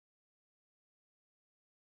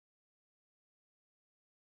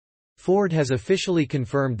Ford has officially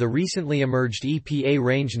confirmed the recently emerged EPA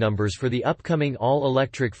range numbers for the upcoming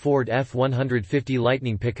all-electric Ford F-150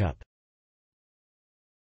 Lightning pickup.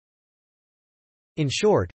 In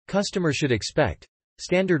short, customers should expect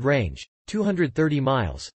standard range, 230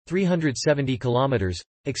 miles, 370 kilometers,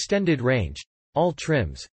 extended range, all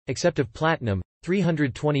trims, except of Platinum,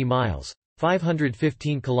 320 miles,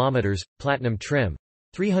 515 kilometers, Platinum trim,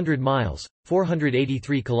 300 miles,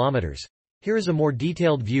 483 kilometers. Here is a more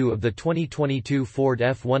detailed view of the 2022 Ford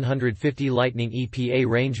F-150 Lightning EPA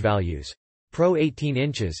range values. Pro 18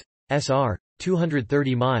 inches, SR,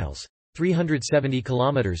 230 miles, 370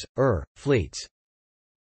 kilometers, fleets.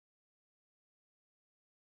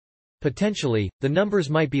 Potentially, the numbers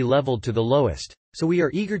might be leveled to the lowest, so we are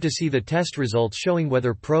eager to see the test results showing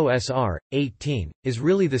whether Pro SR, 18, is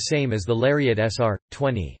really the same as the Lariat SR,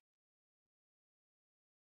 20.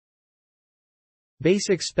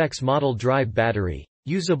 Basic specs: model drive battery,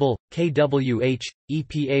 usable, kWh,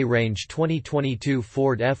 EPA range 2022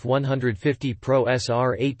 Ford F-150 Pro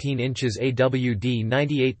SR 18 inches AWD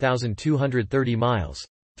 98,230 miles,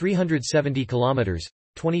 370 kilometers,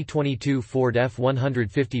 2022 Ford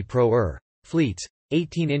F-150 Pro fleets,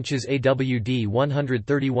 18 inches AWD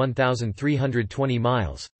 131,320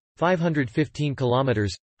 miles, 515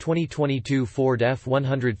 kilometers, 2022 Ford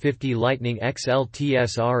F-150 Lightning XL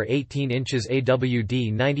TSR 18 inches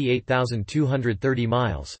AWD 98,230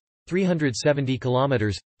 miles, 370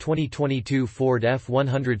 kilometers, 2022 Ford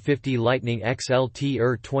F-150 Lightning XL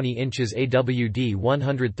TR 20 inches AWD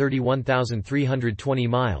 131,320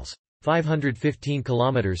 miles, 515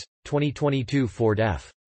 kilometers, 2022 Ford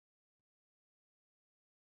F.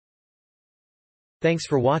 Thanks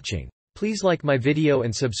for watching. Please like my video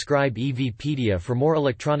and subscribe EVPedia for more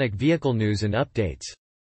electronic vehicle news and updates.